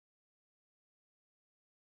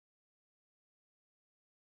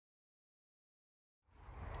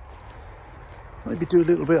maybe do a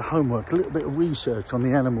little bit of homework, a little bit of research on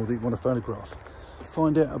the animal that you want to photograph.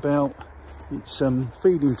 Find out about its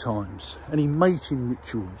feeding times, any mating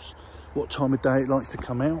rituals, what time of day it likes to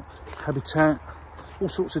come out, habitat, all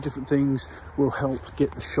sorts of different things will help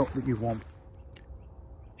get the shot that you want.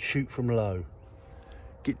 Shoot from low,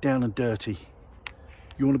 get down and dirty.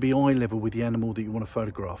 You want to be eye level with the animal that you want to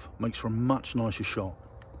photograph. Makes for a much nicer shot.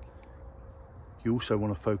 You also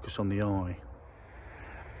want to focus on the eye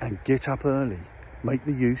and get up early. Make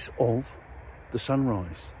the use of the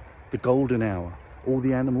sunrise, the golden hour. All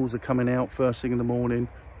the animals are coming out first thing in the morning.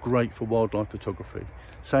 Great for wildlife photography.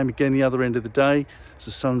 Same again the other end of the day, as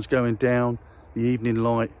the sun's going down, the evening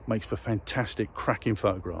light makes for fantastic, cracking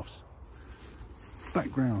photographs.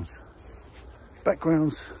 Backgrounds.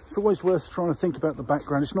 Backgrounds, it's always worth trying to think about the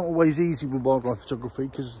background. It's not always easy with wildlife photography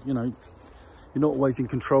because, you know, you're not always in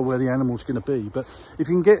control where the animal's going to be. But if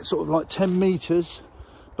you can get sort of like 10 meters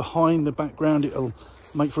behind the background, it'll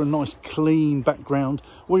make for a nice clean background.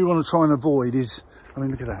 What you want to try and avoid is, I mean,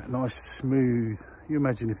 look at that, nice smooth. You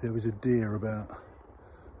imagine if there was a deer about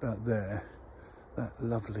there, that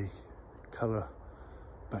lovely colour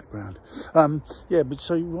background. Yeah, but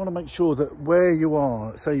so you want to make sure that where you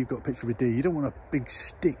are, say you've got a picture of a deer, you don't want a big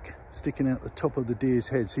stick sticking out the top of the deer's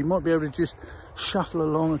head. So you might be able to just shuffle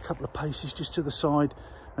along a couple of paces just to the side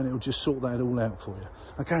and it'll just sort that all out for you.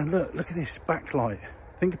 Okay, and look at this backlight.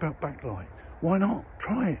 Think about backlight. Why not?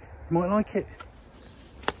 Try it. You might like it.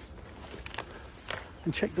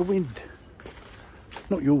 And check the wind.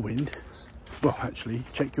 Not your wind. Well, actually,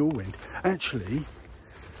 check your wind. Actually,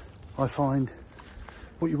 I find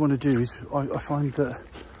what you want to do is, I find that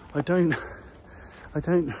I don't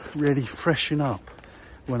really freshen up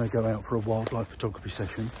when I go out for a wildlife photography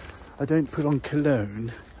session. I don't put on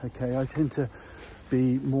cologne, okay? I tend to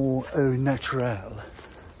be more au naturel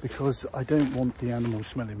because I don't want the animals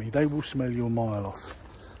smelling me. They will smell you a mile off,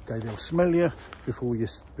 okay? They'll smell you before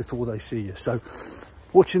they see you. So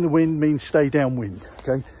watching the wind means stay downwind,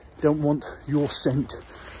 okay? Don't want your scent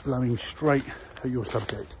blowing straight at your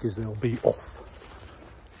subject because they'll be off.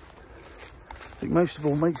 I think most of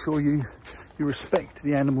all, make sure you respect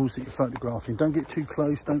the animals that you're photographing. Don't get too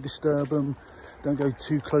close, don't disturb them, don't go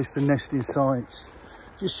too close to nesting sites.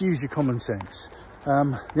 Just use your common sense.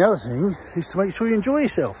 The other thing is to make sure you enjoy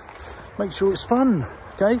yourself. Make sure it's fun,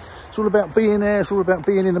 okay? It's all about being there, it's all about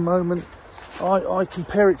being in the moment. I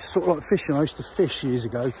compare it to sort of like fishing. I used to fish years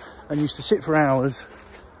ago and used to sit for hours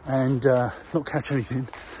and not catch anything.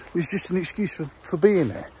 It was just an excuse for being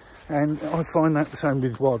there. And I find that the same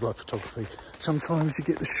with wildlife photography. Sometimes you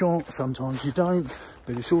get the shot, sometimes you don't,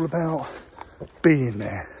 but it's all about being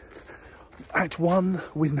there. Act one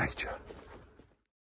with nature.